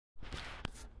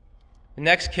The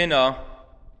next Kinna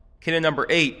number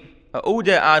 8,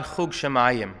 A'uda ad chug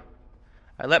shamayim.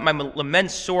 I let my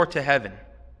lament soar to heaven.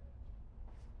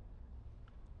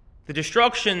 The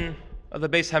destruction of the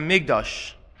Beis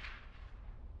Hamikdash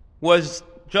was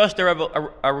just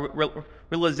a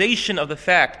realization of the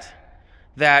fact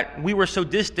that we were so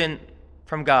distant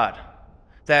from God.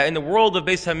 That in the world of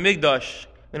Beis Hamikdash,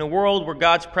 in a world where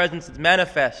God's presence is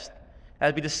manifest,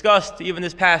 as we discussed even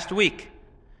this past week,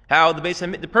 how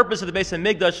the purpose of the Beis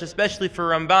Hamikdash, especially for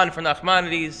Ramban, for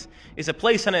Nachmanides, is a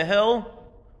place on a hill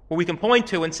where we can point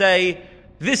to and say,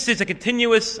 this is a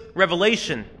continuous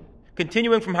revelation,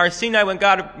 continuing from Har Sinai when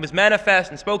God was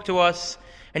manifest and spoke to us,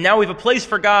 and now we have a place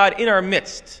for God in our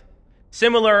midst.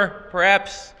 Similar,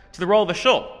 perhaps, to the role of a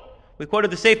shul. We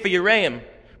quoted the Sefer Yereim,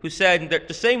 who said that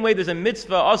the same way there's a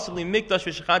mitzvah, asli mikdash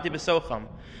v'shechanti b'socham.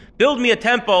 Build me a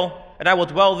temple, and I will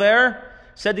dwell there.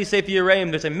 Said the Sefer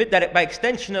Yereim, that by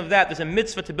extension of that, there's a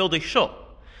mitzvah to build a shul.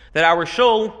 That our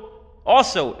shul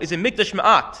also is a mikdash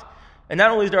ma'at. And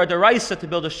not only is there a deraisa to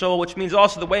build a shul, which means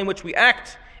also the way in which we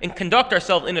act and conduct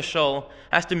ourselves in a shul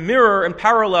has to mirror and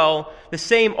parallel the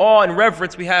same awe and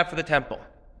reverence we have for the temple.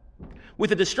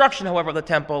 With the destruction, however, of the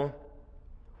temple,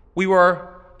 we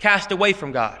were cast away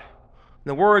from God. In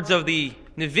the words of the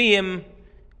Nevi'im,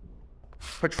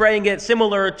 portraying it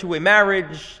similar to a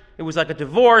marriage, it was like a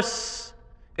divorce.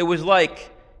 It was like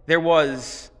there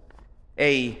was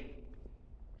as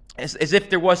if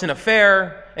there was an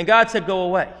affair, and God said, go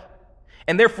away.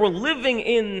 And therefore, living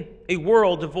in a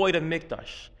world devoid of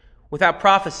Mikdash, without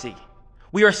prophecy,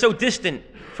 we are so distant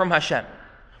from Hashem.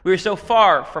 We are so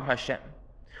far from Hashem.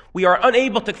 We are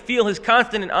unable to feel His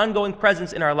constant and ongoing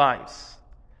presence in our lives.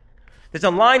 There's a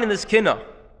line in this Kinna.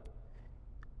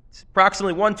 It's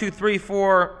approximately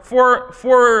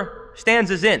 4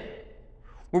 stanzas in,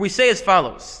 where we say as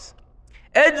follows: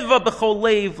 Edva b'chol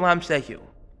leiv lamsehu.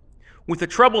 With a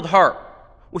troubled heart,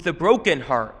 with a broken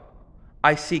heart,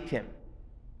 I seek Him.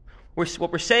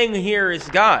 What we're saying here is,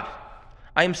 God,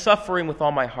 I am suffering with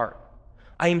all my heart.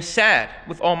 I am sad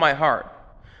with all my heart.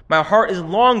 My heart is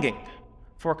longing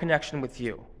for a connection with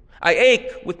you. I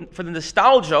ache for the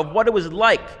nostalgia of what it was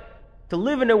like to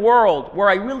live in a world where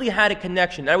I really had a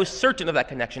connection. I was certain of that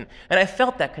connection, and I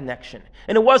felt that connection.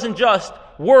 And it wasn't just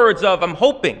words of, I'm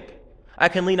hoping I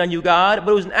can lean on you, God,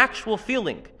 but it was an actual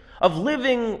feeling of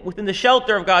living within the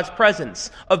shelter of God's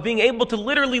presence, of being able to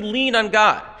literally lean on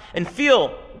God and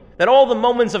feel that all the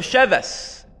moments of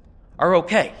Sheves are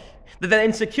okay, that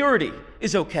insecurity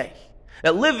is okay,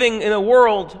 that living in a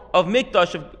world of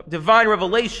Mikdash, of divine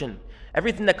revelation,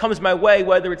 everything that comes my way,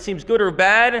 whether it seems good or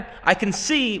bad, I can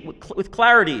see with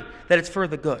clarity that it's for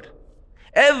the good.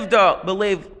 Evda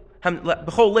b'chol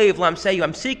leiv lamsehu.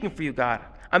 I'm seeking for you, God.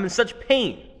 I'm in such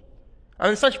pain.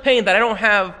 I'm in such pain that I don't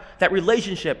have that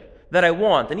relationship that I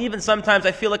want. And even sometimes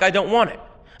I feel like I don't want it.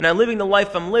 And I'm living the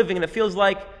life I'm living, and it feels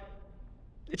like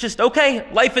it's just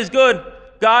okay. Life is good.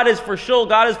 God is for shul.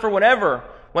 God is for whatever.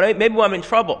 Maybe when I'm in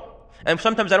trouble. And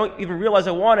sometimes I don't even realize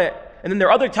I want it. And then there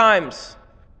are other times,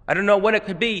 I don't know when it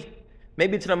could be.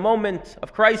 Maybe it's in a moment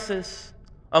of crisis,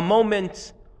 a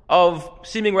moment of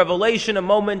seeming revelation, a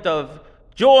moment of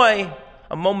joy,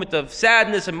 a moment of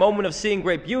sadness, a moment of seeing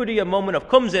great beauty, a moment of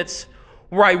kumzitz,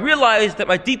 where I realize that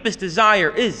my deepest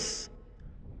desire is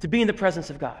to be in the presence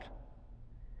of God.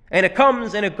 And it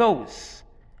comes and it goes.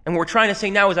 And what we're trying to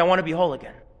say now is I want to be whole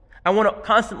again. I want to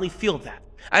constantly feel that.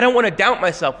 I don't want to doubt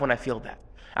myself when I feel that.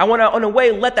 I want to, in a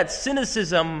way, let that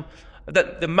cynicism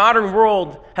that the modern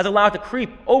world has allowed to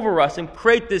creep over us and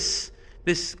create this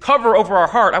cover over our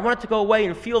heart. I want it to go away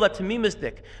and feel that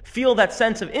tamimistic, feel that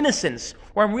sense of innocence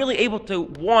where I'm really able to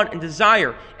want and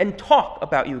desire and talk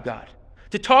about you, God.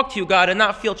 To talk to you, God, and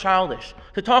not feel childish.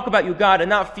 To talk about you, God, and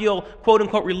not feel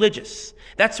quote-unquote religious.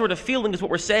 That sort of feeling is what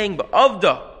we're saying, but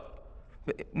avda,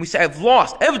 we say, I've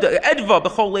lost. Edva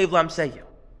b'chol leiv lamsehu.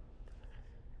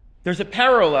 There's a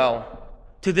parallel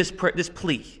to this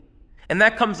plea. And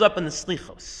that comes up in the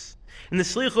slichos. In the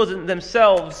slichos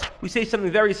themselves, we say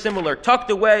something very similar,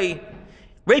 tucked away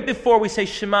right before we say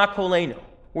Shema Kolenu,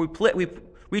 where we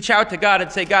reach out to God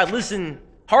and say, God, listen,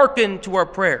 hearken to our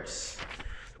prayers.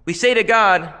 We say to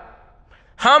God,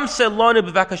 Hamse lonu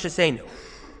b'vakashasenu.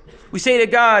 We say to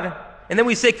God, and then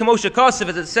we say Kamosha Kosev,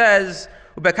 as it says,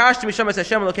 Ubekashti mishamas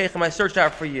Hashem Elokeichem, I searched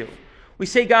out for you. We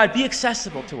say, God, be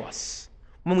accessible to us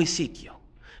when we seek you.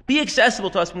 Be accessible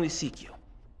to us when we seek you.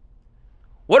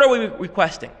 What are we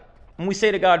requesting when we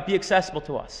say to God, be accessible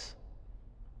to us?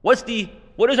 What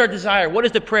is our desire? What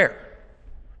is the prayer?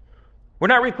 We're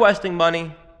not requesting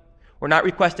money. We're not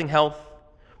requesting health.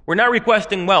 We're not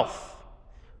requesting wealth.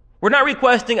 We're not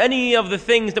requesting any of the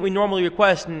things that we normally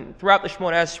request throughout the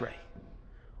Shemona Esrei.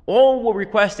 All we're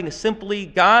requesting is simply,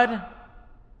 God,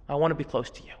 I want to be close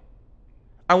to you.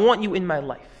 I want you in my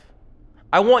life.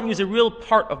 I want you as a real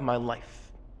part of my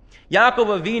life.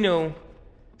 Yaakov Avinu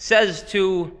says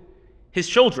to his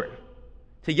children,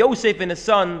 to Yosef and his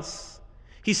sons,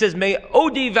 he says, May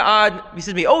Odi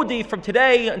from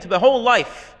today until my whole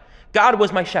life, God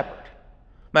was my shepherd.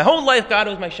 My whole life, God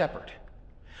was my shepherd.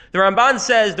 The Ramban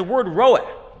says the word roeh,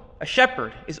 a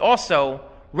shepherd, is also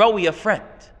roi, a friend.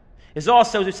 Is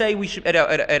also to say we should at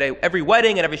every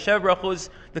wedding, at every Sheva Brachos,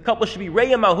 the couple should be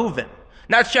re'im ahuvim,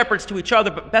 not shepherds to each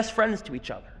other, but best friends to each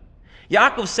other.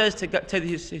 Yaakov says to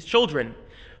his children,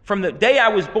 from the day I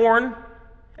was born,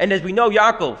 and as we know,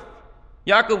 Yaakov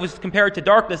was compared to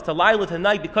darkness, to light to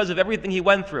night, because of everything he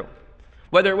went through.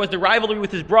 Whether it was the rivalry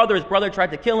with his brother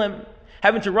tried to kill him,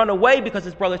 having to run away because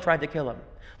his brother tried to kill him,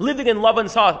 living in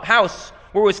Lavan's house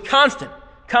where it was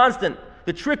constant,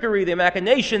 the trickery, the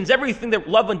machinations, everything that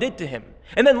Lavan did to him,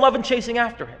 and then Lavan chasing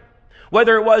after him.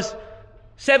 Whether it was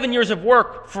 7 years of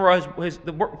work for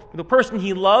the person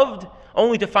he loved,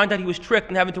 only to find out he was tricked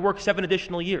and having to work 7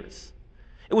 additional years.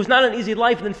 It was not an easy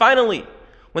life. And then finally,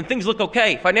 when things look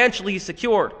okay, financially he's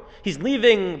secured, he's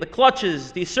leaving the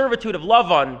clutches, the servitude of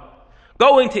Lavan,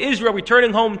 going to Israel,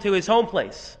 returning home to his home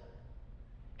place.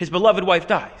 His beloved wife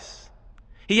dies.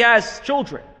 He has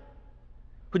children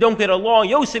who don't get along.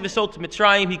 Yosef is sold to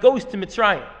Mitzrayim. He goes to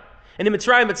Mitzrayim. And in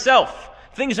Mitzrayim itself,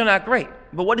 things are not great.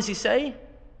 But what does he say?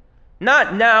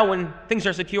 Not now when things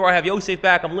are secure, I have Yosef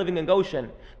back, I'm living in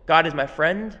Goshen. God is my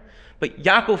friend. But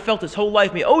Yaakov felt his whole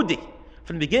life, Me'odi,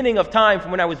 from the beginning of time,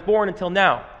 from when I was born until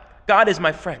now. God is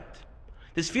my friend.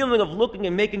 This feeling of looking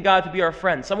and making God to be our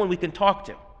friend, someone we can talk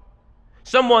to,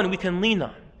 someone we can lean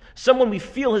on, someone we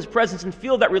feel his presence and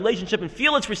feel that relationship and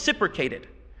feel it's reciprocated.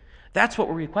 That's what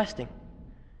we're requesting.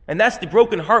 And that's the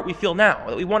broken heart we feel now,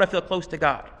 that we want to feel close to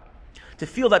God, to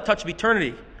feel that touch of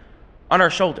eternity on our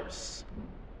shoulders.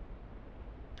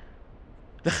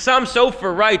 The Chassam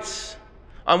Sofer writes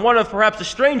on one of perhaps the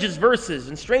strangest verses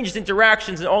and strangest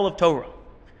interactions in all of Torah.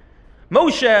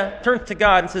 Moshe turns to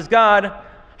God and says, God,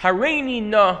 Hareini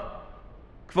na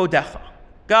kvodecha.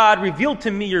 God, reveal to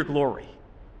me your glory.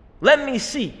 Let me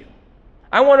see you.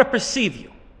 I want to perceive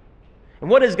you. And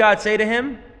what does God say to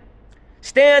him?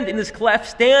 Stand in this cleft,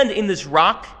 stand in this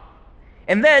rock,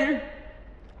 and then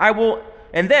I will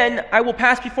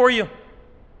pass before you.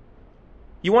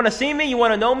 You want to see me? You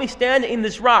want to know me? Stand in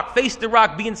this rock, face the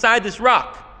rock, be inside this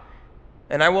rock,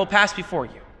 and I will pass before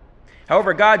you.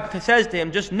 However, God says to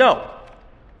him, just know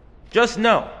that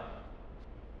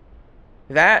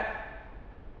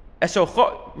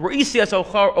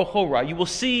you will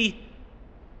see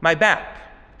my back,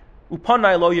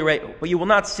 but you will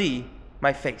not see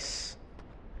my face.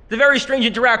 The very strange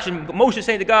interaction. Moshe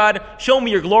saying to God, show me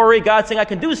your glory. God saying, I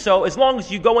can do so as long as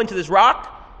you go into this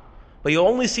rock, but you'll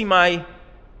only see my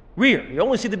rear. You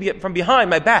only see from behind,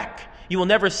 my back. You will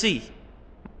never see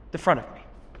the front of me.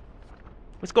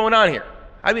 What's going on here?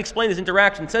 How do we explain this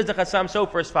interaction? It says the Chassam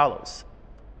Sofer as follows.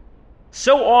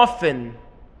 So often,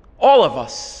 all of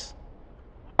us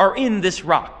are in this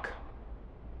rock.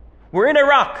 We're in a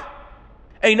rock.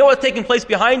 And you know what's taking place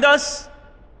behind us?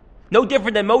 No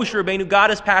different than Moshe Rabbeinu,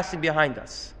 God is passing behind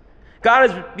us. God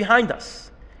is behind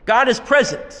us. God is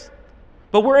present.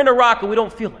 But we're in a rock and we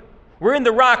don't feel it. We're in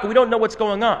the rock and we don't know what's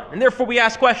going on. And therefore we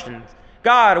ask questions.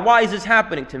 God, why is this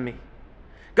happening to me?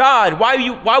 God,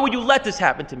 why would you let this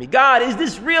happen to me? God, is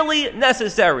this really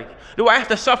necessary? Do I have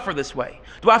to suffer this way?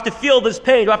 Do I have to feel this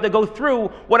pain? Do I have to go through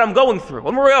what I'm going through?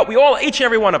 And we all, each and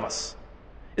every one of us,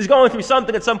 is going through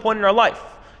something at some point in our life.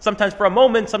 Sometimes for a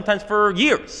moment, sometimes for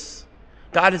years.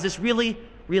 God, is this really,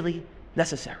 really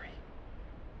necessary?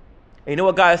 And you know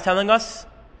what God is telling us?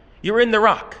 You're in the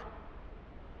rock.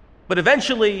 But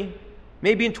eventually,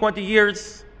 maybe in 20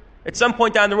 years, at some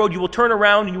point down the road, you will turn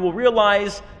around and you will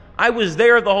realize, I was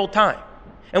there the whole time.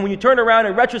 And when you turn around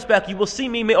in retrospect, you will see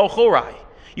me me'ochorai.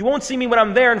 You won't see me when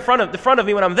I'm there in front of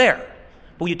me when I'm there.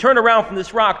 But when you turn around from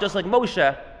this rock, just like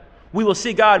Moshe, we will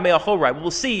see God me'ochorai. We will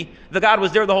see that God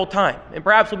was there the whole time. And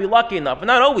perhaps we'll be lucky enough, but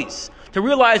not always, to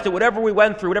realize that whatever we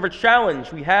went through, whatever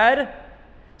challenge we had,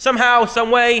 somehow, some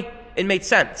way, it made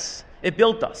sense. It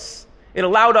built us. It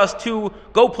allowed us to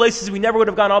go places we never would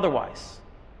have gone otherwise.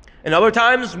 And other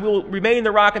times, we'll remain in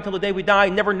the rock until the day we die,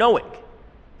 never knowing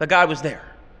that God was there.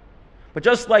 But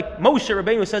just like Moshe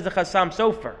Rabbeinu says the Chassam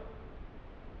Sofer,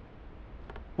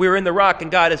 we're in the rock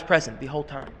and God is present the whole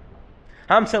time.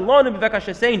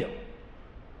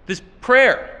 This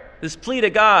prayer, this plea to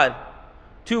God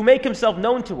to make himself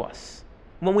known to us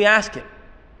when we ask him,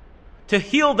 to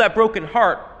heal that broken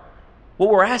heart,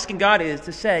 what we're asking God is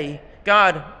to say,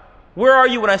 God, where are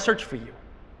you when I search for you?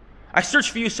 I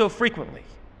search for you so frequently.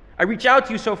 I reach out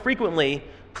to you so frequently.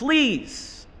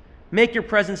 Please make your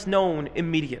presence known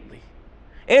immediately.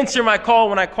 Answer my call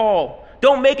when I call.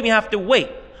 Don't make me have to wait.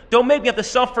 Don't make me have to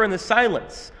suffer in the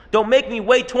silence. Don't make me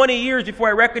wait 20 years before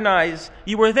I recognize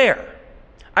you were there.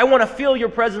 I want to feel your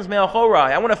presence,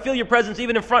 Me'achorai. I want to feel your presence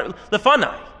even in front,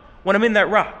 Lefanai, when I'm in that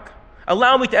rock.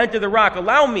 Allow me to enter the rock.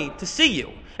 Allow me to see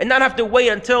you and not have to wait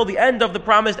until the end of the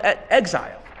promised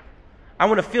exile. I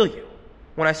want to feel you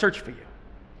when I search for you.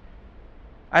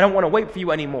 I don't want to wait for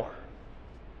you anymore.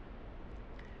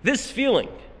 This feeling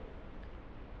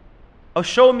of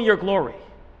showing me your glory,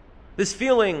 this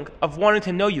feeling of wanting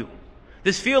to know you,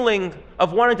 this feeling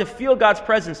of wanting to feel God's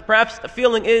presence, perhaps the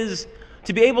feeling is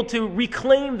to be able to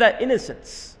reclaim that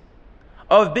innocence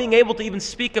of being able to even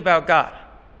speak about God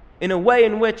in a way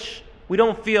in which we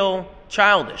don't feel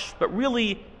childish, but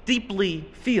really deeply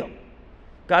feel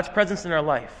God's presence in our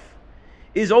life,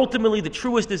 is ultimately the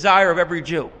truest desire of every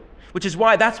Jew, which is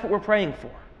why that's what we're praying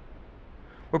for.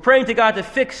 We're praying to God to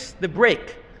fix the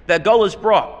break that Gullah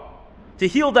brought, to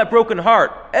heal that broken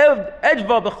heart,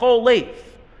 edva b'chol leiv,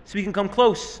 so we can come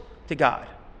close to God.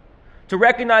 To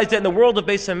recognize that in the world of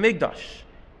Beis HaMikdash,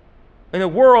 in a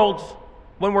world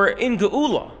when we're in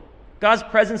Geula, God's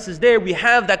presence is there. We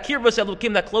have that kirvas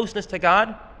elokim, that closeness to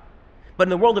God. But in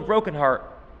the world of broken heart,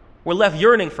 we're left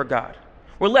yearning for God.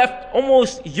 We're left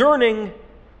almost yearning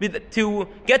to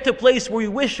get to a place where we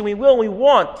wish and we will and we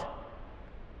want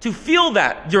to feel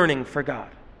that yearning for God.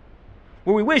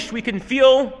 Where we wish we can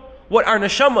feel what our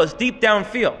neshamas deep down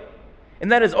feel.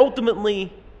 And that is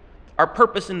ultimately our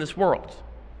purpose in this world.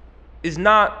 Is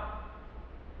not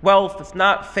wealth, it's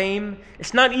not fame,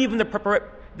 it's not even the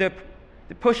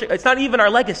push, it's not even our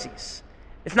legacies.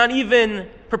 It's not even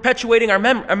perpetuating our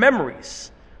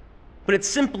memories. But it's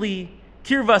simply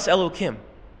kirvas elokim,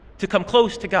 to come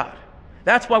close to God.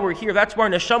 That's why we're here. That's why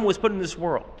our neshama was put in this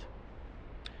world.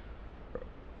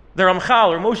 The Ramchal,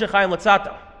 or Moshe Chaim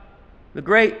Luzzatto, the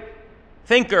great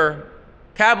thinker,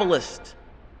 Kabbalist,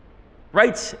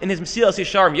 writes in his Mesilas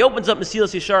Yesharim, he opens up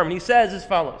Mesilas Yesharim, and he says as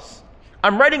follows: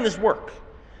 I'm writing this work,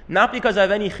 not because I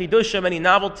have any chidushim, any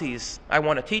novelties I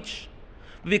want to teach,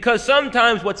 but because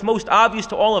sometimes what's most obvious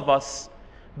to all of us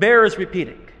bears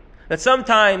repeating. That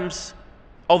sometimes,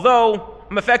 although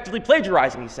I'm effectively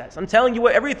plagiarizing, he says, I'm telling you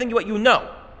everything what you know,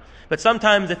 but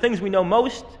sometimes the things we know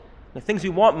most, the things we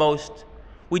want most,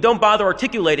 we don't bother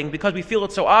articulating because we feel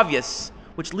it's so obvious,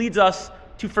 which leads us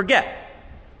to forget,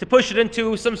 to push it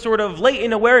into some sort of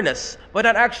latent awareness, but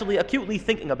not actually acutely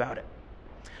thinking about it.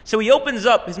 So he opens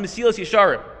up his Mesilas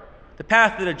Yesharim, the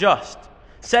path to the just,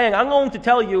 saying, I'm going to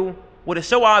tell you what is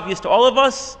so obvious to all of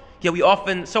us, yet we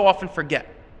so often forget.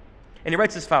 And he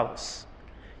writes as follows: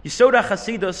 Yisoda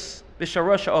Chasidus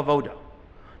B'Sharosha Avoda,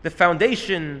 the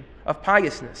foundation of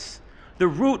piousness, the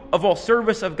root of all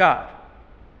service of God.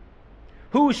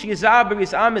 Who Sheyizah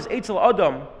B'Yisam is Eitzel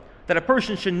Adam, that a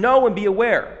person should know and be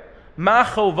aware. Ma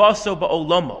chovaso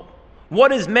ba'olamo,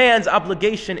 what is man's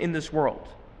obligation in this world?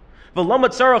 And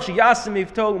what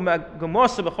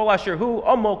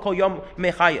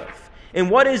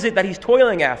is it that he's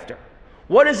toiling after?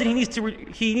 What is it he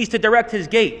needs to direct his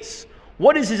gaze?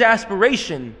 What is his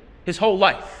aspiration his whole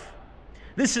life?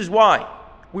 This is why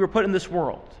we were put in this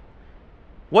world.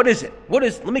 What is it?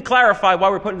 Let me clarify why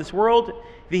we're put in this world.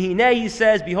 V'hinei, he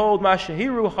says, behold, ma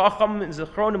shehiru chacham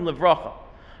zechronim levracha.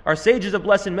 Our sages of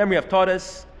blessed memory have taught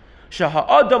us,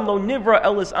 Shaha'adam lo nivra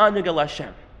elis anug el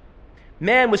Hashem.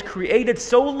 Man was created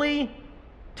solely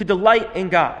to delight in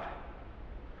God.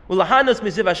 Ulahanos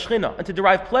miziv hashchina, and to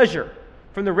derive pleasure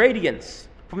from the radiance,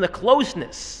 from the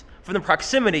closeness, from the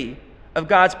proximity of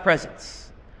God's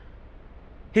presence.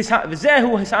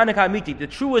 V'zehu hisanik ha'amiti, the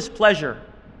truest pleasure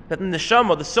that the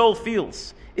neshama, the soul,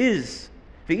 feels, is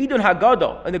v'idun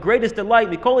hagado, and the greatest delight,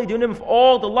 mikol idunim, of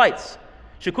all delights,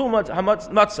 shekul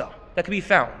matzah, that can be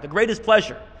found, the greatest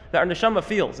pleasure that our neshama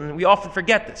feels, and we often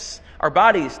forget this. Our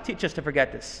bodies teach us to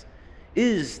forget this,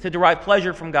 is to derive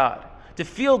pleasure from God, to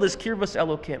feel this kirvas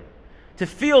elokim, to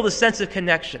feel the sense of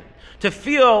connection, to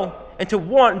feel and to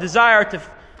want and desire to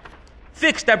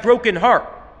fix that broken heart,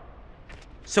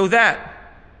 so that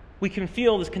we can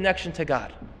feel this connection to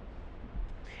God.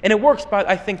 And it works,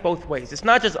 I think, both ways. It's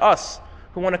not just us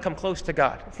who want to come close to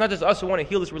God. It's not just us who want to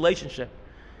heal this relationship.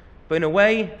 But in a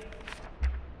way,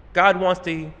 God wants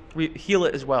to heal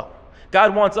it as well.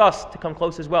 God wants us to come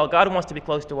close as well. God wants to be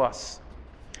close to us.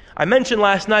 I mentioned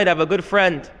last night I have a good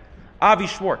friend, Avi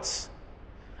Schwartz.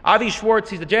 Avi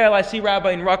Schwartz, he's the JLIC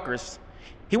rabbi in Rutgers.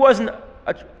 He wasn't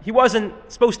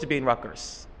supposed to be in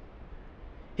Rutgers.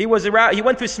 He went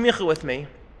through smicha with me,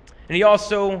 and he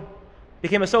also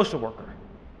became a social worker.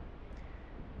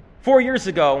 4 years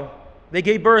ago, they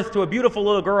gave birth to a beautiful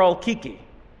little girl, Kiki,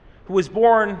 who was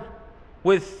born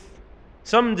with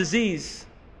some disease,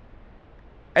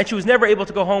 and she was never able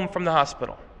to go home from the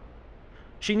hospital.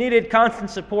 She needed constant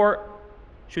support.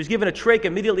 She was given a trach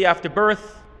immediately after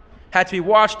birth, had to be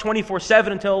watched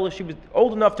 24/7 until she was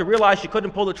old enough to realize she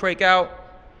couldn't pull the trach out.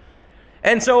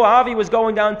 And so Avi was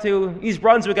going down to East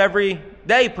Brunswick every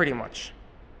day, pretty much,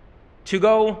 to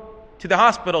go to the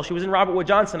hospital. She was in Robert Wood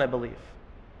Johnson, I believe.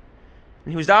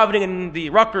 And he was davening in the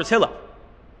Rutgers Hillel.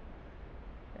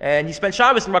 And he spent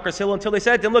Shabbos in Rutgers Hillel until they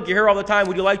said to him, look, you're here all the time.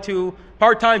 Would you like to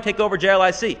part-time take over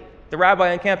JLIC, the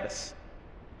rabbi on campus?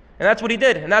 And that's what he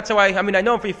did. And that's how I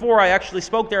know him before. I actually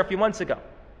spoke there a few months ago.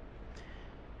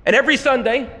 And every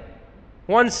Sunday,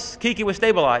 once Kiki was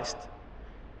stabilized,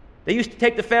 they used to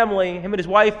take the family, him and his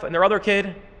wife and their other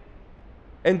kid,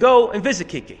 and go and visit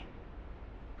Kiki,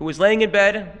 who was laying in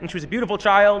bed, and she was a beautiful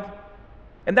child.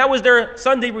 And that was their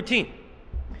Sunday routine.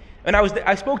 And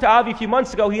I spoke to Avi a few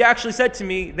months ago. He actually said to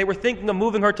me they were thinking of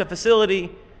moving her to a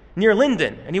facility near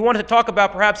Linden, and he wanted to talk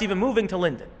about perhaps even moving to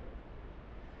Linden.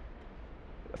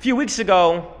 A few weeks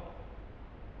ago,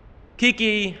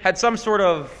 Kiki had some sort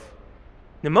of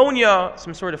pneumonia,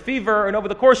 some sort of fever, and over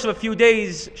the course of a few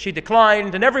days, she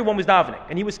declined, and everyone was davening.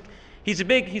 And he's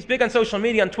big on social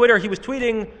media, on Twitter. He was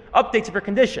tweeting updates of her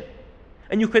condition.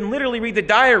 And you can literally read the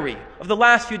diary of the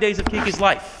last few days of Kiki's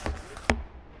life.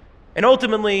 And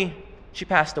ultimately, she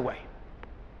passed away.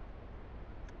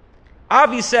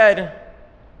 Avi said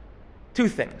two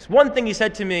things. One thing he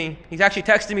said to me, he's actually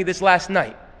texted me this last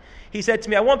night. He said to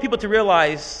me, I want people to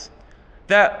realize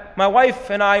that my wife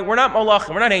and I, we're not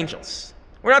malachim, we're not angels.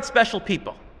 We're not special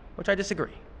people, which I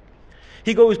disagree.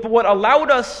 He goes, but what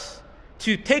allowed us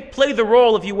to play the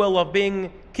role, if you will, of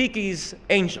being Kiki's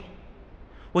angel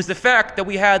was the fact that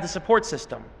we had the support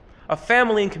system of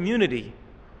family and community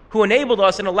who enabled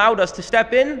us and allowed us to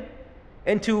step in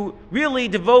and to really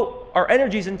devote our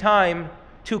energies and time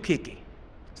to Kiki.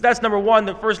 So that's number one,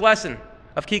 the first lesson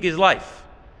of Kiki's life,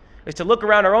 is to look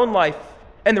around our own life,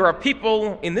 and there are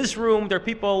people in this room, there are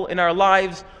people in our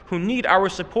lives who need our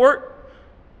support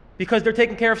because they're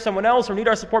taking care of someone else, or need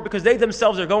our support because they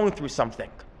themselves are going through something.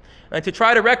 And to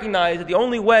try to recognize that the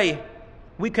only way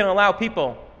we can allow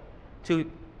people to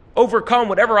overcome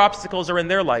whatever obstacles are in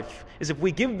their life is if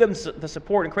we give them the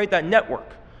support and create that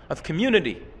network of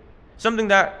community, something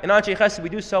that in Anshe Chesed we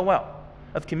do so well,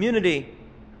 of community,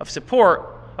 of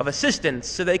support, of assistance,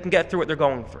 so they can get through what they're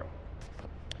going through.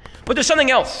 But there's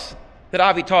something else that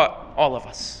Avi taught all of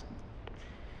us.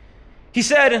 He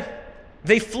said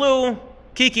they flew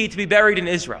Kiki to be buried in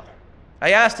Israel.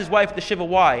 I asked his wife at the Shiva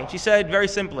why, and she said very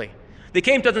simply, they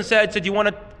came to us and said, do you want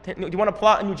to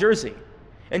plot in New Jersey?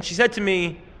 And she said to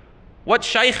me, what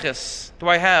shaykhis do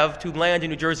I have to land in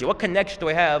New Jersey? What connection do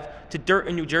I have to dirt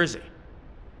in New Jersey?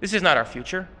 This is not our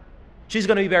future. She's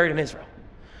going to be buried in Israel.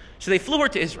 So they flew her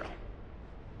to Israel.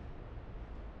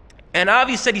 And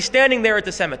Avi said he's standing there at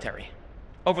the cemetery,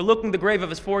 overlooking the grave of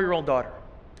his 4-year-old daughter.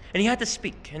 And he had to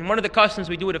speak. And one of the customs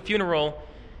we do at a funeral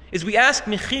is we ask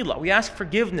mechila, we ask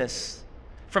forgiveness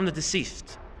from the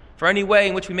deceased for any way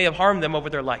in which we may have harmed them over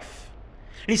their life.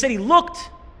 And he said he looked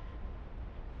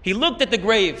at the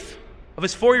grave of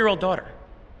his 4-year-old daughter.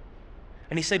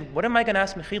 And he said, what am I going to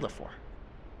ask mechila for?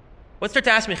 What's there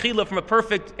to ask mechila from a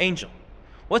perfect angel?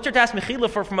 What's there to ask mechila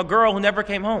for from a girl who never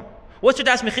came home? What's there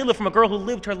to ask mechila from a girl who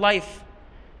lived her life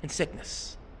in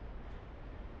sickness?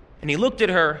 And he looked at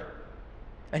her,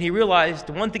 and he realized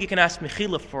the one thing he can ask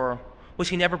mechila for was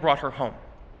he never brought her home.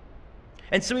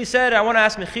 And so he said, I want to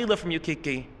ask mechila from you,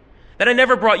 Kiki, that I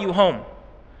never brought you home.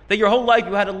 That your whole life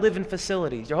you had to live in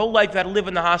facilities. Your whole life you had to live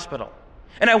in the hospital.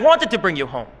 And I wanted to bring you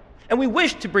home. And we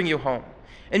wished to bring you home.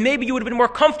 And maybe you would have been more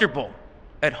comfortable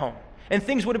at home. And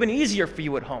things would have been easier for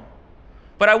you at home.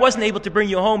 But I wasn't able to bring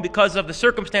you home because of the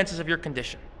circumstances of your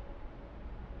condition.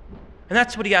 And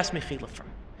that's what he asked mechila from.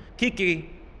 Kiki,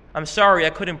 I'm sorry I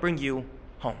couldn't bring you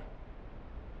home.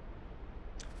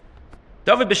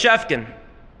 David Beshefkin,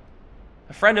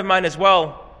 a friend of mine as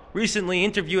well, recently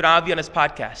interviewed Avi on his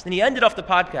podcast. And he ended off the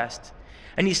podcast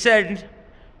and he said,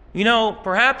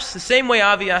 perhaps the same way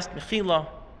Avi asked mechila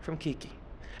from Kiki.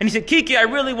 And he said, Kiki, I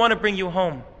really want to bring you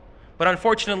home. But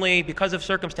unfortunately, because of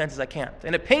circumstances, I can't.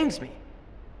 And it pains me.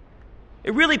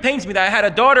 It really pains me that I had a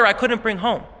daughter I couldn't bring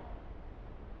home.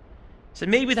 So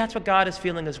maybe that's what God is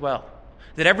feeling as well.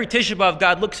 That every Tisha B'Av,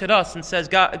 God looks at us and says,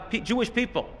 God, Jewish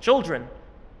people, children,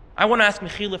 I want to ask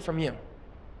mechila from you.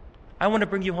 I want to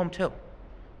bring you home too.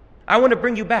 I want to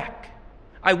bring you back.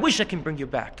 I wish I can bring you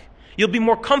back. You'll be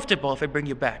more comfortable if I bring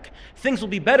you back. Things will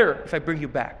be better if I bring you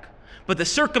back. But the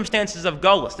circumstances of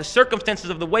Gullus, the circumstances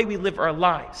of the way we live our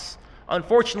lives,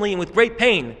 unfortunately and with great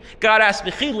pain, God asks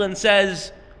Mechila and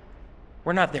says,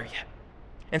 we're not there yet.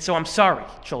 And so I'm sorry,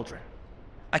 children.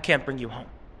 I can't bring you home.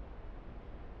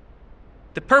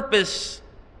 The purpose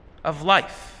of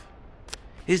life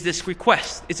is this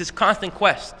request, is this constant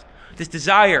quest, this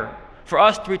desire for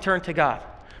us to return to God,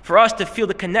 for us to feel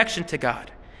the connection to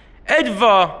God.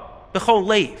 Edva b'chol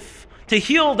leiv, to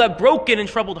heal that broken and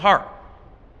troubled heart.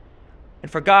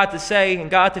 And for God to say, and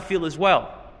God to feel as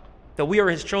well, that we are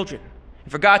His children.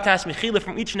 And for God to ask Mechila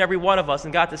from each and every one of us,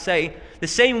 and God to say, the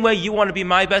same way you want to be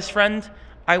my best friend,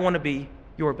 I want to be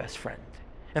your best friend.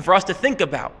 And for us to think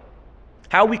about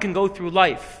how we can go through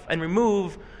life and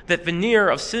remove that veneer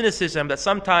of cynicism that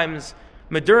sometimes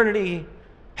modernity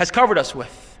has covered us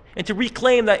with, and to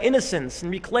reclaim that innocence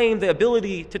and reclaim the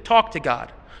ability to talk to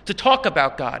God, to talk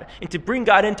about God, and to bring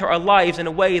God into our lives in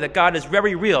a way that God is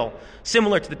very real,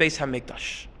 similar to the Beis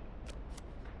HaMikdash.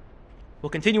 We'll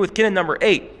continue with Kinna number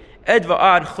 8, Ed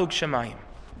Va'ad Chug Shemayim.